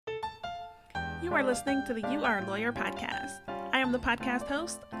You are listening to the You Are a Lawyer podcast. I am the podcast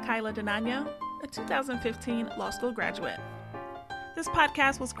host, Kyla Denano, a 2015 law school graduate. This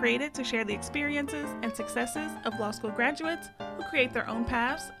podcast was created to share the experiences and successes of law school graduates who create their own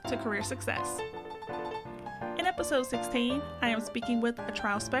paths to career success. In episode 16, I am speaking with a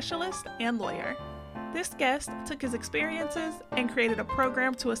trial specialist and lawyer. This guest took his experiences and created a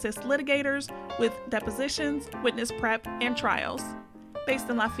program to assist litigators with depositions, witness prep, and trials. Based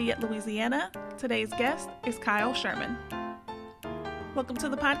in Lafayette, Louisiana, today's guest is Kyle Sherman. Welcome to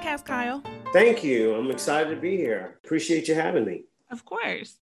the podcast, Kyle. Thank you. I'm excited to be here. Appreciate you having me. Of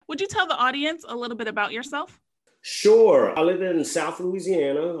course. Would you tell the audience a little bit about yourself? Sure. I live in South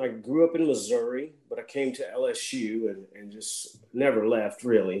Louisiana. I grew up in Missouri, but I came to LSU and just never left,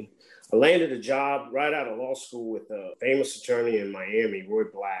 really. I landed a job right out of law school with a famous attorney in Miami, Roy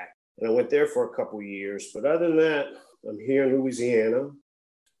Black, and I went there for a couple of years. But other than that, I'm here in Louisiana.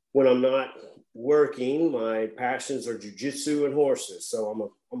 When I'm not working, my passions are jujitsu and horses.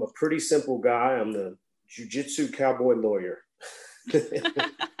 So I'm a pretty simple guy. I'm the jujitsu cowboy lawyer.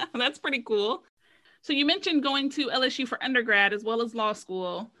 That's pretty cool. So you mentioned going to LSU for undergrad as well as law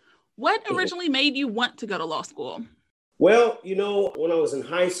school. What originally made you want to go to law school? Well, when I was in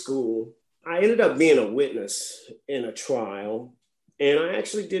high school, I ended up being a witness in a trial, and I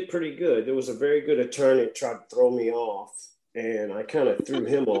actually did pretty good. There was a very good attorney that tried to throw me off, and I kind of threw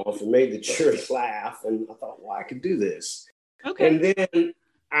him off and made the jury laugh, and I thought, well, I could do this. Okay. And then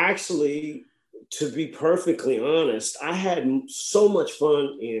actually, to be perfectly honest, I had so much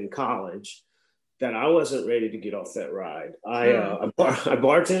fun in college that I wasn't ready to get off that ride. I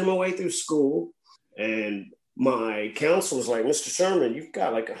bartended my way through school, and my counsel was like, Mr. Sherman, you've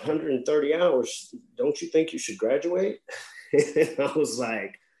got like 130 hours. Don't you think you should graduate? And I was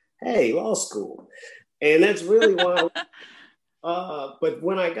like, hey, law school. And that's really why. But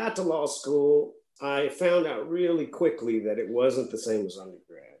when I got to law school, I found out really quickly that it wasn't the same as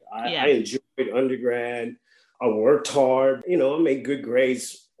undergrad. I enjoyed undergrad. I worked hard. I made good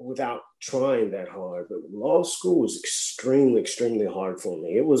grades without trying that hard. But law school was extremely, extremely hard for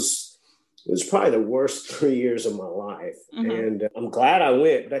me. It was probably the worst 3 years of my life. Mm-hmm. And I'm glad I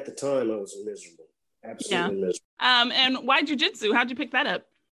went, but at the time I was miserable. Absolutely miserable. And why jujitsu? How'd you pick that up?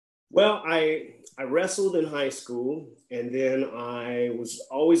 Well, I wrestled in high school, and then I was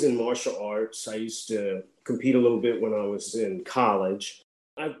always in martial arts. I used to compete a little bit when I was in college.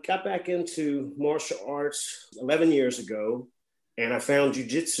 I got back into martial arts 11 years ago, and I found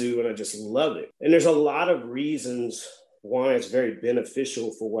jujitsu, and I just love it. And there's a lot of reasons why it's very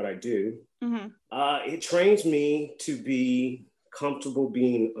beneficial for what I do. Mm-hmm. It trains me to be comfortable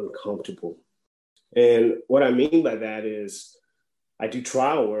being uncomfortable. And what I mean by that is I do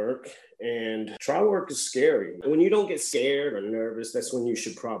trial work, and trial work is scary. When you don't get scared or nervous, that's when you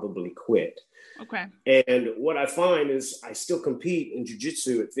should probably quit. Okay. And what I find is I still compete in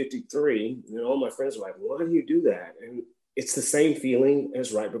jiu-jitsu at 53. All my friends are like, why do you do that? And it's the same feeling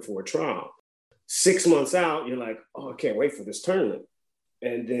as right before a trial. 6 months out, you're like, oh, I can't wait for this tournament.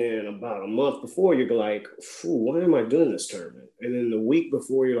 And then about a month before, you're like, why am I doing this tournament? And then the week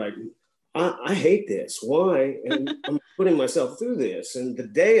before, you're like, I hate this. Why? And I'm putting myself through this. And the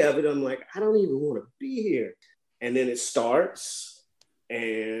day of it, I'm like, I don't even want to be here. And then it starts,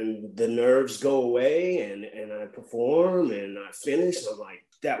 and the nerves go away, and I perform, and I finish. I'm like,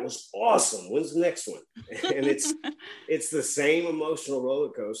 that was awesome. When's the next one? And it's the same emotional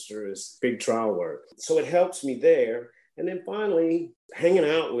roller coaster as big trial work. So it helps me there. And then finally, hanging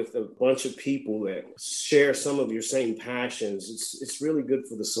out with a bunch of people that share some of your same passions, it's really good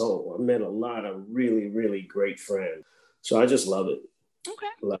for the soul. I met a lot of really, really great friends. So I just love it. Okay.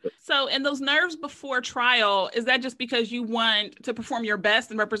 Love it. So, and those nerves before trial, is that just because you want to perform your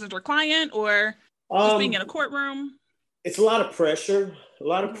best and represent your client, or just being in a courtroom? It's a lot of pressure. A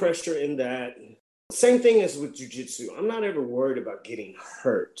lot of pressure in that. Same thing as with jiu-jitsu. I'm not ever worried about getting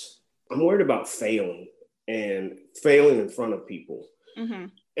hurt. I'm worried about failing in front of people. Mm-hmm.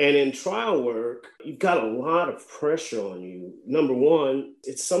 And in trial work, you've got a lot of pressure on you. Number one,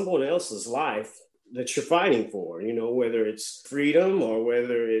 it's someone else's life that you're fighting for, whether it's freedom or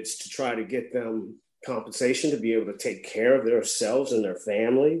whether it's to try to get them compensation to be able to take care of themselves and their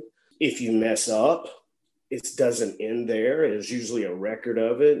family. If you mess up, it doesn't end there. There's usually a record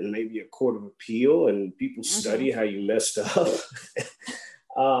of it and maybe a court of appeal, and people study how you messed up.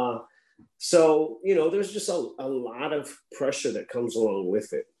 So, there's just a lot of pressure that comes along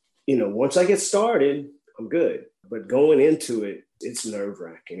with it. Once I get started, I'm good. But going into it, it's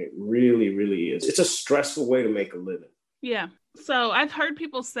nerve-wracking. It really, really is. It's a stressful way to make a living. Yeah. So I've heard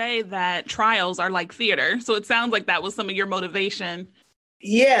people say that trials are like theater. So it sounds like that was some of your motivation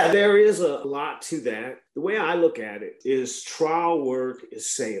Yeah, there is a lot to that. The way I look at it is trial work is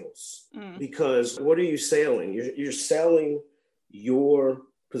sales. Because what are you selling? You're selling your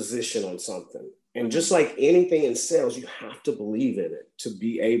position on something. And just like anything in sales, you have to believe in it to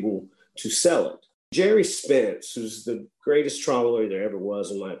be able to sell it. Jerry Spence, who's the greatest trial lawyer there ever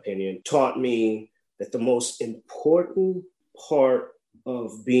was, in my opinion, taught me that the most important part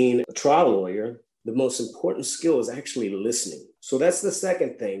of being a trial lawyer, the most important skill is actually listening. So that's the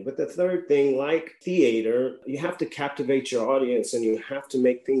second thing. But the third thing, like theater, you have to captivate your audience and you have to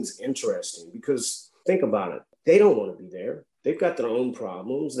make things interesting, because think about it. They don't want to be there. They've got their own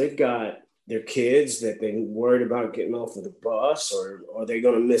problems. They've got their kids that they're worried about getting off of the bus, or are they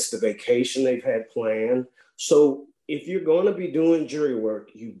going to miss the vacation they've had planned? So if you're going to be doing jury work,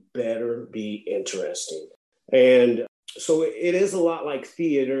 you better be interesting. And so it is a lot like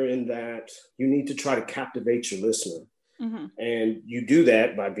theater in that you need to try to captivate your listener. And you do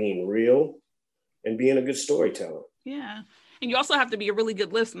that by being real and being a good storyteller. Yeah. And you also have to be a really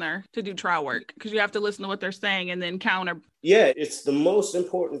good listener to do trial work, because you have to listen to what they're saying and then counter. Yeah, it's the most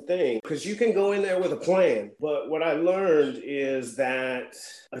important thing, because you can go in there with a plan. But what I learned is that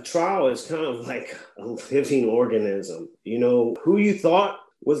a trial is kind of like a living organism. You know, who you thought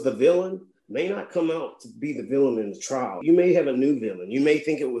was the villain may not come out to be the villain in the trial. You may have a new villain. You may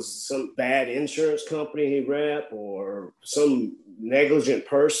think it was some bad insurance company rep or some negligent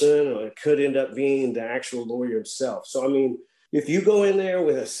person, or it could end up being the actual lawyer himself. So, I mean, if you go in there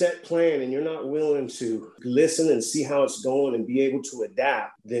with a set plan and you're not willing to listen and see how it's going and be able to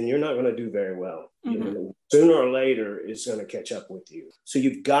adapt, then you're not going to do very well. You know, sooner or later, it's going to catch up with you. So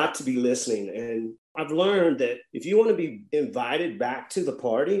you've got to be listening. And I've learned that if you want to be invited back to the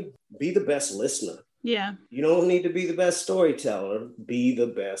party, be the best listener. Yeah. You don't need to be the best storyteller, be the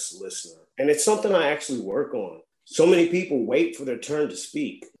best listener. And it's something I actually work on. So many people wait for their turn to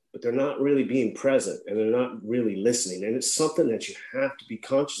speak, but they're not really being present and they're not really listening. And it's something that you have to be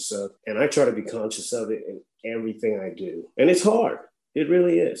conscious of. And I try to be conscious of it in everything I do. And it's hard. It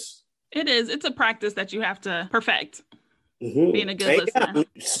really is. It is. It's a practice that you have to perfect. Being a good listener. Yeah,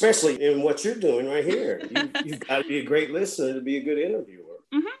 especially in what you're doing right here. You've got to be a great listener to be a good interviewer.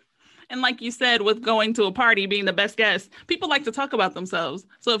 And like you said, with going to a party, being the best guest, people like to talk about themselves.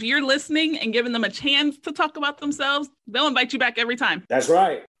 So if you're listening and giving them a chance to talk about themselves, they'll invite you back every time. That's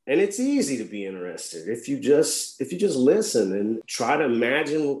right. And it's easy to be interested if you just listen and try to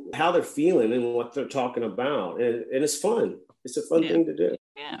imagine how they're feeling and what they're talking about. And it's fun. It's a fun thing to do.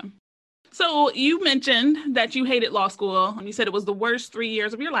 Yeah. So you mentioned that you hated law school, and you said it was the worst 3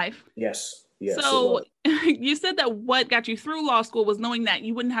 years of your life. Yes. So you said that what got you through law school was knowing that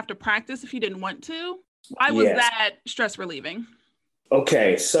you wouldn't have to practice if you didn't want to. Why was that stress relieving?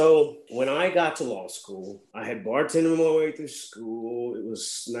 Okay, so when I got to law school, I had bartended my way through school. It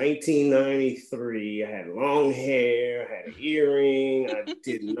was 1993. I had long hair, I had an earring. I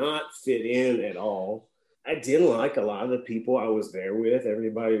did not fit in at all. I didn't like a lot of the people I was there with.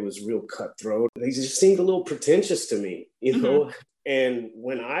 Everybody was real cutthroat. They just seemed a little pretentious to me, you know? And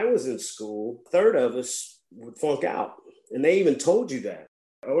when I was in school, a third of us would flunk out. And they even told you that.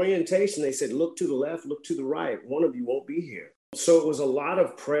 Orientation, they said, look to the left, look to the right. One of you won't be here. So it was a lot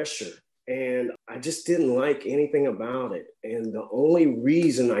of pressure. And I just didn't like anything about it. And the only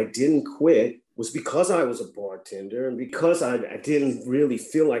reason I didn't quit was because I was a bartender and because I didn't really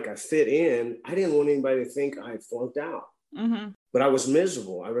feel like I fit in. I didn't want anybody to think I had flunked out. But I was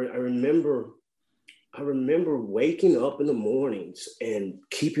miserable. I remember waking up in the mornings and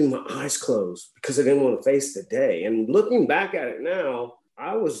keeping my eyes closed because I didn't want to face the day. And looking back at it now,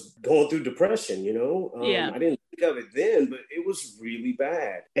 I was going through depression, you know? I didn't think of it then, but it was really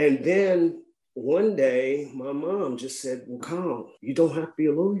bad. And then one day, my mom just said, well, Kyle, you don't have to be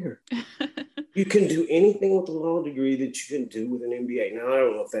a lawyer. You can do anything with a law degree that you can do with an MBA. Now, I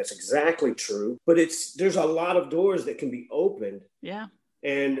don't know if that's exactly true, but there's a lot of doors that can be opened. Yeah.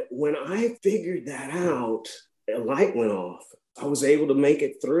 And when I figured that out, a light went off. I was able to make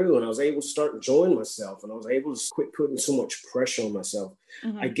it through and I was able to start enjoying myself and I was able to quit putting so much pressure on myself.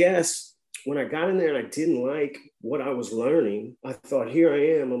 I guess when I got in there and I didn't like what I was learning, I thought, here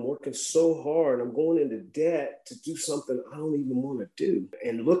I am, I'm working so hard. I'm going into debt to do something I don't even want to do.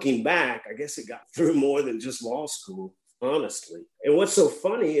 And looking back, I guess it got through more than just law school, honestly. And what's so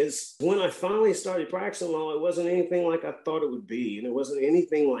funny is when I finally started practicing law, it wasn't anything like I thought it would be. And it wasn't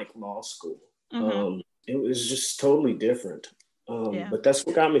anything like law school. It was just totally different. But that's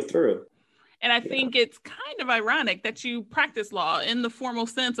what got me through. And I think it's kind of ironic that you practice law in the formal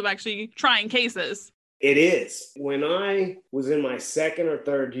sense of actually trying cases. It is. When I was in my second or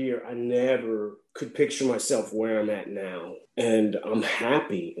third year, I never could picture myself where I'm at now. And I'm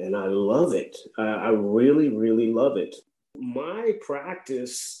happy and I love it. I really, really love it. My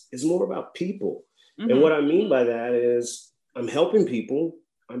practice is more about people. Mm-hmm. And what I mean by that is I'm helping people.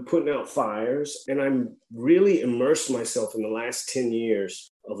 I'm putting out fires, and I'm really immersed myself in the last 10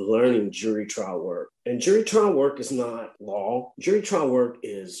 years of learning jury trial work. And jury trial work is not law. Jury trial work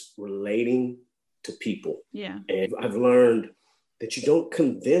is relating to people. Yeah. And I've learned that you don't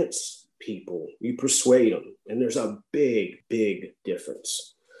convince people, you persuade them. And there's a big, big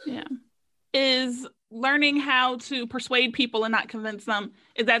difference. Yeah. Is learning how to persuade people and not convince them,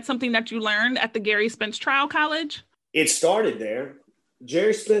 is that something that you learned at the Gary Spence Trial College? It started there.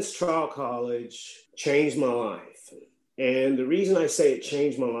 Jerry Spence Trial College changed my life. And the reason I say it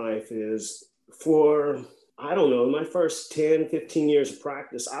changed my life is for, I don't know, my first 10, 15 years of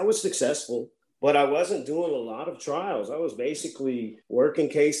practice, I was successful, but I wasn't doing a lot of trials. I was basically working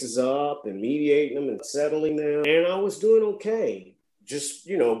cases up and mediating them and settling them. And I was doing okay. Just,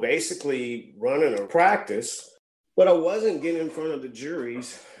 basically running a practice, but I wasn't getting in front of the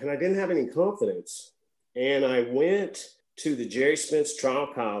juries and I didn't have any confidence. And I went to the Jerry Spence Trial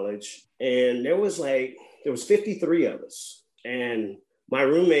College, and there was 53 of us. And my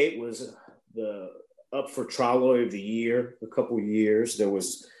roommate was up for Trial Lawyer of the Year a couple of years. There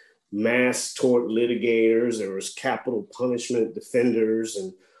was mass tort litigators, there was capital punishment defenders,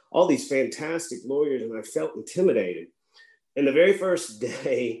 and all these fantastic lawyers, and I felt intimidated. And the very first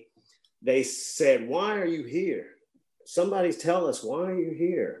day, they said, "Why are you here? Somebody tell us, why are you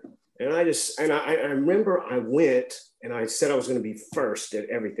here?" And I remember I went and I said I was going to be first at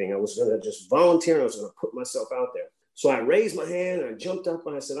everything. I was going to just volunteer and I was going to put myself out there. So I raised my hand and I jumped up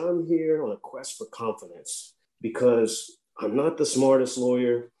and I said, "I'm here on a quest for confidence because I'm not the smartest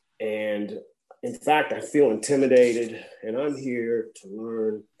lawyer. And in fact, I feel intimidated and I'm here to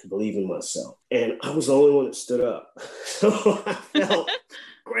learn to believe in myself." And I was the only one that stood up. So I felt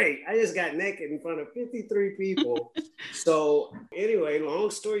great. I just got naked in front of 53 people. So anyway,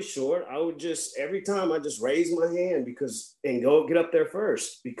 long story short, I would every time I just raise my hand and go get up there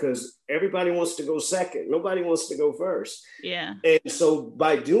first because everybody wants to go second. Nobody wants to go first. Yeah. And so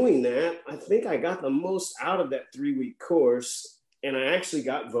by doing that, I think I got the most out of that 3-week course. And I actually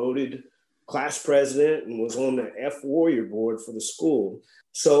got voted class president and was on the F Warrior board for the school.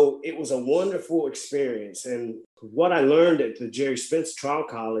 So it was a wonderful experience. And what I learned at the Jerry Spence Trial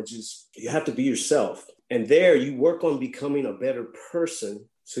College is you have to be yourself. And there you work on becoming a better person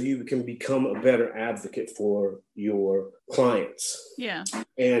so you can become a better advocate for your clients. Yeah.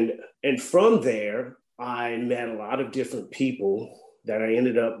 And from there, I met a lot of different people that I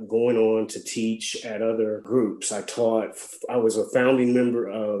ended up going on to teach at other groups. I was a founding member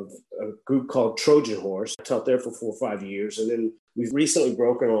of a group called Trojan Horse. I taught there for 4 or 5 years. And then we've recently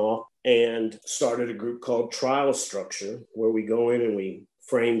broken off and started a group called Trial Structure, where we go in and we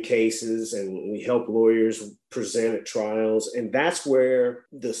frame cases and we help lawyers present at trials. And that's where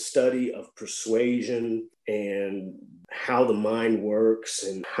the study of persuasion and how the mind works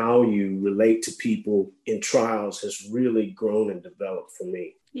and how you relate to people in trials has really grown and developed for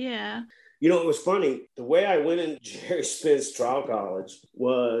me. Yeah. It was funny. The way I went into Jerry Spence Trial College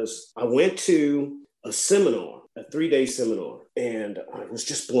was I went to a seminar, a 3-day seminar, and I was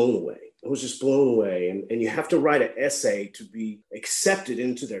just blown away. And you have to write an essay to be accepted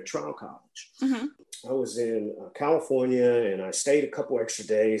into their trial college. Mm-hmm. I was in California and I stayed a couple extra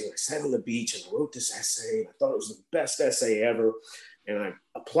days and I sat on the beach and I wrote this essay. I thought it was the best essay ever. And I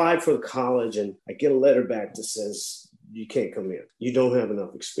applied for the college and I get a letter back that says, "You can't come in. You don't have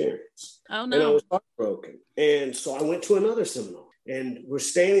enough experience." Oh, no. And I was heartbroken. And so I went to another seminar and we're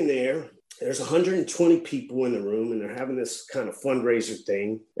standing there. There's 120 people in the room and they're having this kind of fundraiser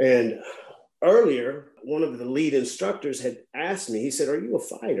thing. And earlier, one of the lead instructors had asked me, he said, "Are you a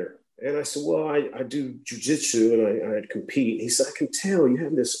fighter?" And I said, "Well, I do jujitsu and I compete." He said, "I can tell you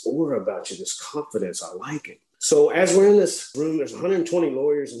have this aura about you, this confidence. I like it." So as we're in this room, there's 120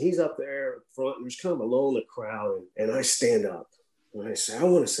 lawyers and he's up there front and there's kind of a lull in the crowd. And I stand up and I say, "I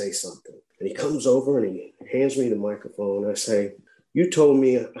want to say something." And he comes over and he hands me the microphone. I say, "You told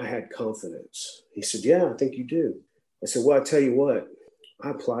me I had confidence." He said, "Yeah, I think you do." I said, "Well, I tell you what,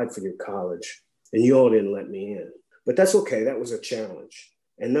 I applied for your college and you all didn't let me in. But that's okay. That was a challenge.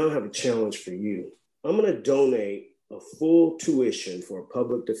 And now I have a challenge for you. I'm going to donate a full tuition for a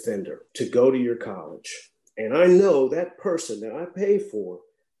public defender to go to your college. And I know that person that I pay for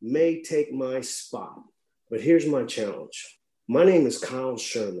may take my spot. But here's my challenge. My name is Kyle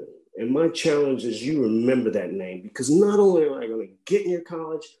Sherman. And my challenge is you remember that name because not only am I going to get in your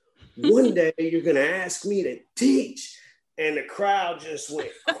college, one day you're going to ask me to teach. And the crowd just went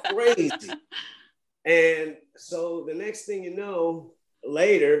crazy. And so the next thing you know,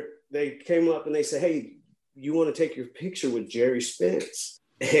 later, they came up and they said, hey, you want to take your picture with Jerry Spence?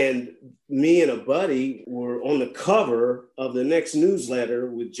 And me and a buddy were on the cover of the next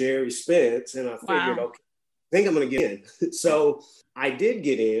newsletter with Jerry Spence. And I figured, okay, I think I'm going to get in. So I did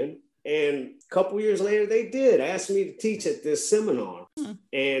get in. And a couple of years later, they did ask me to teach at this seminar.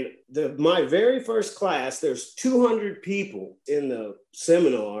 And my very first class, there's 200 people in the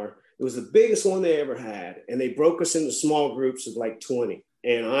seminar. It was the biggest one they ever had. And they broke us into small groups of like 20.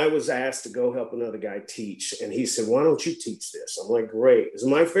 And I was asked to go help another guy teach. And he said, why don't you teach this? I'm like, great. It's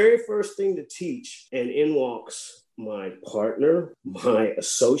my very first thing to teach. And in walks my partner, my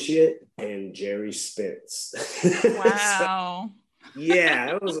associate, and Jerry Spence. Wow.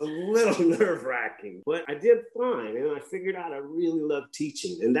 Yeah, it was a little nerve-wracking, but I did fine. And I figured out I really love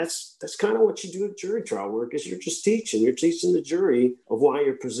teaching. And that's kind of what you do at jury trial work, is you're just teaching. You're teaching the jury of why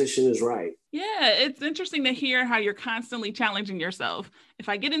your position is right. Yeah, it's interesting to hear how you're constantly challenging yourself. If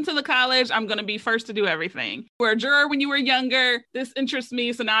I get into the college, I'm going to be first to do everything. You were a juror when you were younger. This interests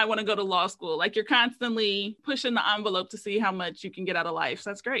me, so now I want to go to law school. Like, you're constantly pushing the envelope to see how much you can get out of life. So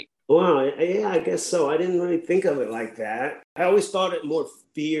that's great. Wow, yeah, I guess so. I didn't really think of it like that. I always thought it more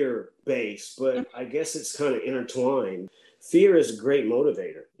fear-based, but I guess it's kind of intertwined. Fear is a great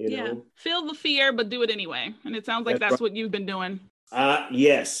motivator, you know? Feel the fear, but do it anyway. And it sounds like that's right. What you've been doing.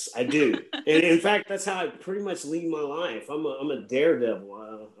 Yes, I do. And in fact, that's how I pretty much lead my life. I'm a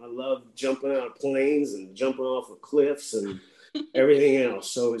daredevil. I love jumping out of planes and jumping off of cliffs and everything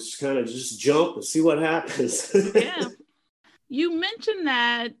else. So it's kind of just jump and see what happens. Yeah. You mentioned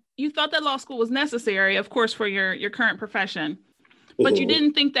that you thought that law school was necessary, of course, for your current profession, but you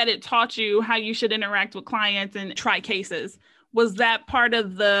didn't think that it taught you how you should interact with clients and try cases. Was that part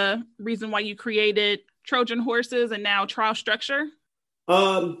of the reason why you created Trojan Horses and now Trial Structure?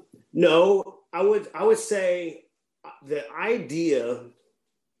 No, I would say the idea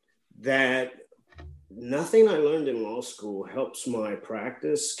that nothing I learned in law school helps my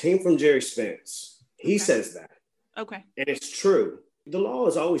practice came from Jerry Spence. He says that. Okay. And it's true. The law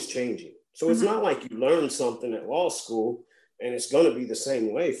is always changing. So it's not like you learn something at law school and it's going to be the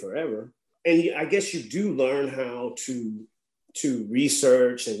same way forever. And I guess you do learn how to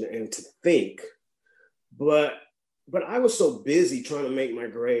research and to think. But I was so busy trying to make my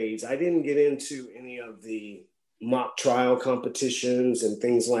grades, I didn't get into any of the mock trial competitions and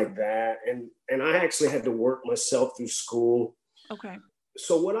things like that. And I actually had to work myself through school. Okay.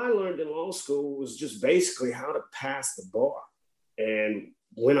 So what I learned in law school was just basically how to pass the bar. And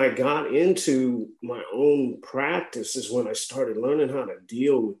when I got into my own practice is when I started learning how to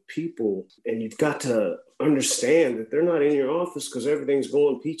deal with people. And you've got to understand that they're not in your office because everything's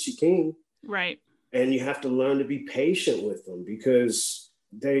going peachy keen. Right. And you have to learn to be patient with them because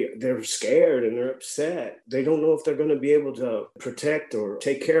they're scared and they're upset. They don't know if they're going to be able to protect or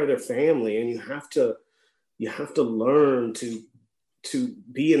take care of their family. And you have to learn to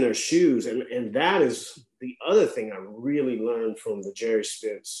be in their shoes. And that is the other thing I really learned from the Jerry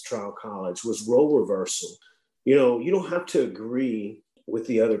Spence Trial College was role reversal. You know, you don't have to agree with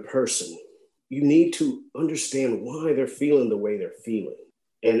the other person. You need to understand why they're feeling the way they're feeling.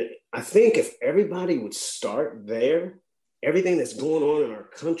 And I think if everybody would start there, everything that's going on in our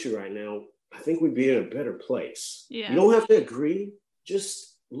country right now, I think we'd be in a better place. Yeah. You don't have to agree.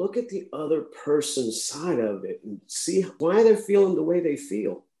 Just look at the other person's side of it and see why they're feeling the way they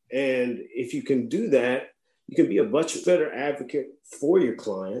feel. And if you can do that, you can be a much better advocate for your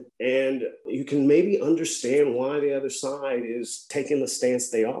client. And you can maybe understand why the other side is taking the stance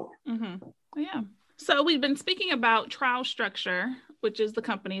they are. Mm-hmm. Yeah. So we've been speaking about Trial Structure, which is the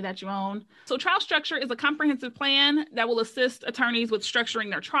company that you own. So Trial Structure is a comprehensive plan that will assist attorneys with structuring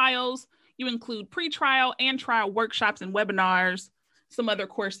their trials. You include pre-trial and trial workshops and webinars, some other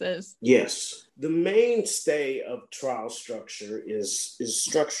courses. Yes. The mainstay of Trial Structure is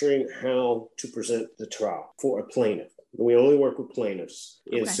structuring how to present the trial for a plaintiff. We only work with plaintiffs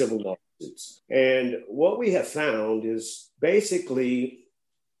in civil lawsuits. And what we have found is basically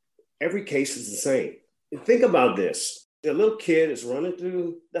every case is the same. Think about this. A little kid is running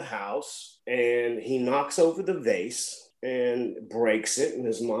through the house and he knocks over the vase and breaks it. And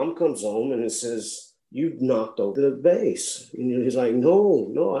his mom comes home and it says, "You knocked over the vase." And he's like,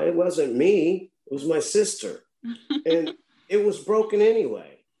 no, it wasn't me. It was my sister. And it was broken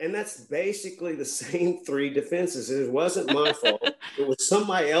anyway. And that's basically the same three defenses. It wasn't my fault. It was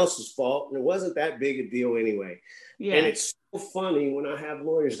somebody else's fault. And it wasn't that big a deal anyway. Yeah. And it's so funny when I have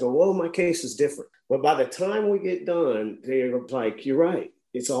lawyers go, "Well, my case is different." But by the time we get done, they're like, "You're right.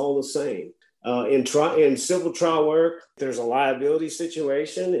 It's all the same. In civil trial work, there's a liability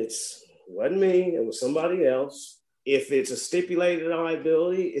situation. Wasn't me, it was somebody else. If it's a stipulated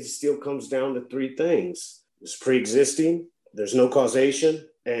liability, it still comes down to three things. It's pre-existing, there's no causation,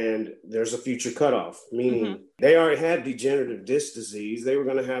 and there's a future cutoff, meaning they already had degenerative disc disease. They were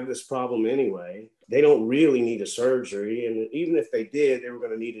going to have this problem anyway. They don't really need a surgery. And even if they did, they were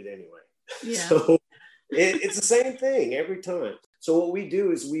going to need it anyway. Yeah. So it's the same thing every time. So what we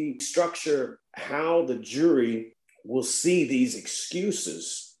do is we structure how the jury will see these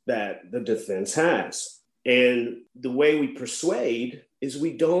excuses that the defense has. And the way we persuade is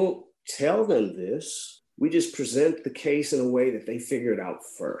we don't tell them this. We just present the case in a way that they figure it out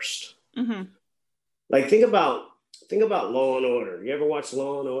first. Mm-hmm. Like think about Law and Order. You ever watch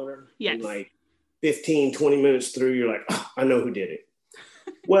Law and Order? Yes. And like 15, 20 minutes through, you're like, oh, I know who did it.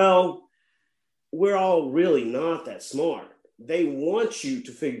 Well, we're all really not that smart. They want you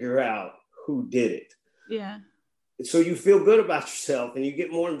to figure out who did it. Yeah. So you feel good about yourself and you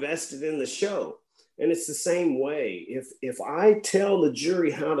get more invested in the show. And it's the same way. If I tell the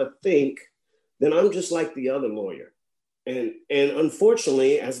jury how to think, then I'm just like the other lawyer. And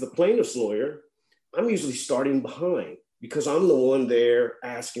unfortunately, as the plaintiff's lawyer, I'm usually starting behind because I'm the one there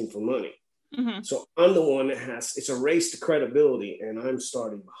asking for money. Mm-hmm. So I'm the one that it's a race to credibility and I'm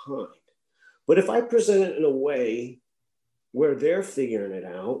starting behind. But if I present it in a way where they're figuring it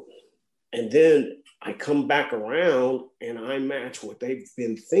out, and then I come back around and I match what they've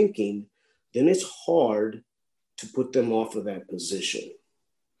been thinking, then it's hard to put them off of that position.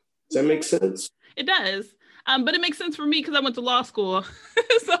 Does that make sense? It does. But it makes sense for me because I went to law school.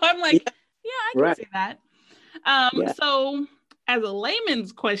 So I'm like, yeah, I can see that. So as a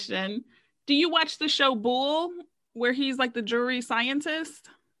layman's question, do you watch the show Bull, where he's like the jury scientist?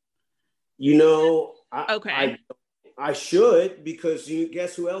 You know, Okay. I should, because you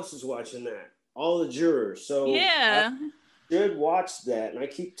guess who else is watching that? All the jurors. So yeah, I should watch that. And I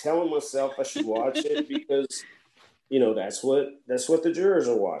keep telling myself I should watch it because, you know, that's what the jurors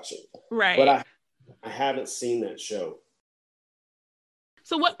are watching. Right. But I haven't seen that show.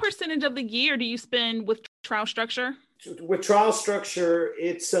 So what percentage of the year do you spend with trial structure? With trial structure,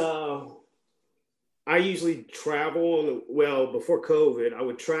 it's I usually travel before COVID, I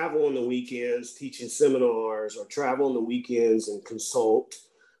would travel on the weekends teaching seminars, or travel on the weekends and consult,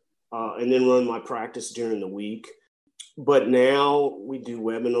 and then run my practice during the week. But now we do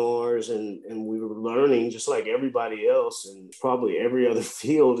webinars, and we were learning, just like everybody else and probably every other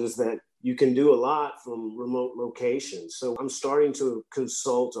field, is that you can do a lot from remote locations. So I'm starting to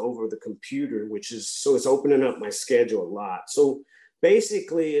consult over the computer, so it's opening up my schedule a lot. So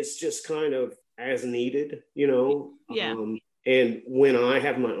basically it's just kind of as needed, you know. Yeah. And when I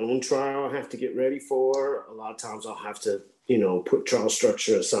have my own trial I have to get ready for, a lot of times I'll have to, you know, put trial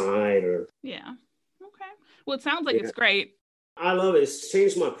structure aside or. Yeah. Okay. Well, it sounds like it's great. I love it. It's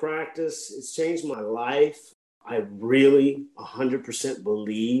changed my practice. It's changed my life. I really 100%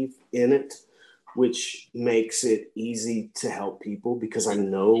 believe in it, which makes it easy to help people because I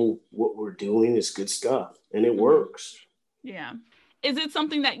know what we're doing is good stuff and it works. Yeah. Is it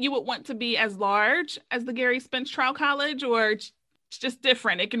something that you would want to be as large as the Gary Spence Trial College, or it's just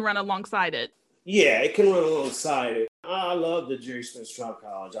different? It can run alongside it. Yeah, it can run alongside it. I love the Gary Spence Trial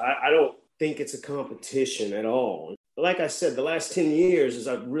College. I don't think it's a competition at all. Like I said, the last 10 years is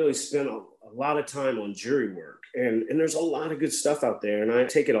I've really spent a lot of time on jury work. And there's a lot of good stuff out there, and I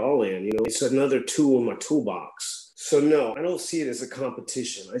take it all in. You know, it's another tool in my toolbox. So no, I don't see it as a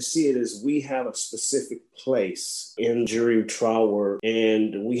competition. I see it as we have a specific place in jury trial work,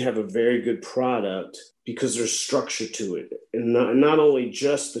 and we have a very good product because there's structure to it. And not only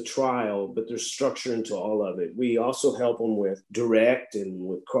just the trial, but there's structure into all of it. We also help them with direct and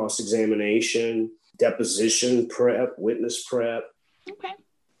with cross-examination, deposition prep, witness prep. Okay.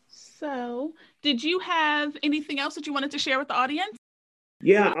 So did you have anything else that you wanted to share with the audience?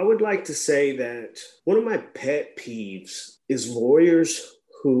 Yeah, I would like to say that one of my pet peeves is lawyers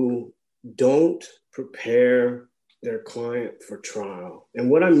who don't prepare their client for trial. And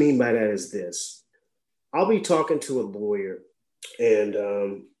what I mean by that is this. I'll be talking to a lawyer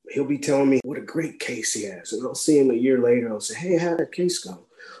and he'll be telling me what a great case he has. And I'll see him a year later. I'll say, hey, how'd that case go?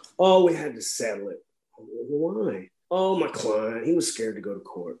 Oh, we had to settle it. Why? Oh, my client, he was scared to go to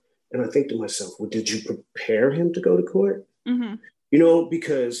court. And I think to myself, well, did you prepare him to go to court? Mm-hmm. You know,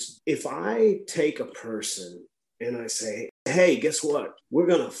 because if I take a person and I say, hey, guess what? We're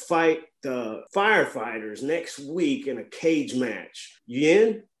going to fight the firefighters next week in a cage match. You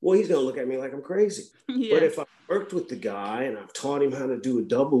in? Well, he's going to look at me like I'm crazy. Yeah. But if I worked with the guy and I've taught him how to do a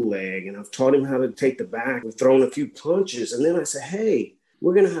double leg and I've taught him how to take the back and thrown a few punches, and then I say, hey,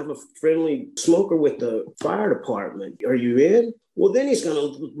 we're going to have a friendly smoker with the fire department. Are you in? Well, then he's going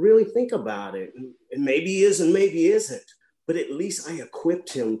to really think about it. And maybe he is and maybe he isn't. But at least I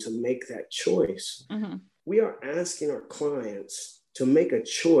equipped him to make that choice. Mm-hmm. We are asking our clients to make a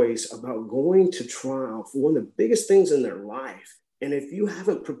choice about going to trial for one of the biggest things in their life. And if you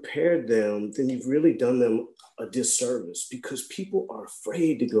haven't prepared them, then you've really done them a disservice, because people are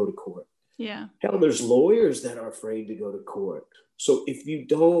afraid to go to court. Yeah. Hell, there's lawyers that are afraid to go to court. So if you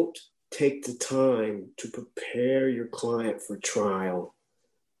don't take the time to prepare your client for trial,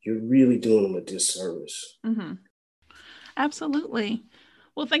 you're really doing them a disservice. Mm-hmm. Absolutely.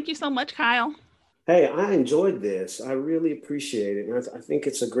 Well, thank you so much, Kyle. Hey, I enjoyed this. I really appreciate it. And I think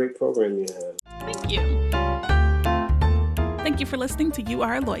it's a great program you have. Thank you. Thank you for listening to You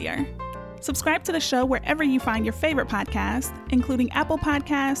Are a Lawyer. Subscribe to the show wherever you find your favorite podcast, including Apple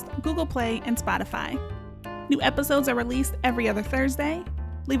Podcasts, Google Play, and Spotify. New episodes are released every other Thursday.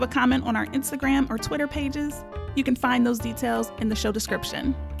 Leave a comment on our Instagram or Twitter pages. You can find those details in the show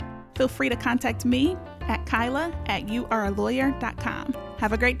description. Feel free to contact me at Kyla@youarealawyer.com.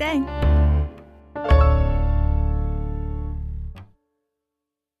 Have a great day.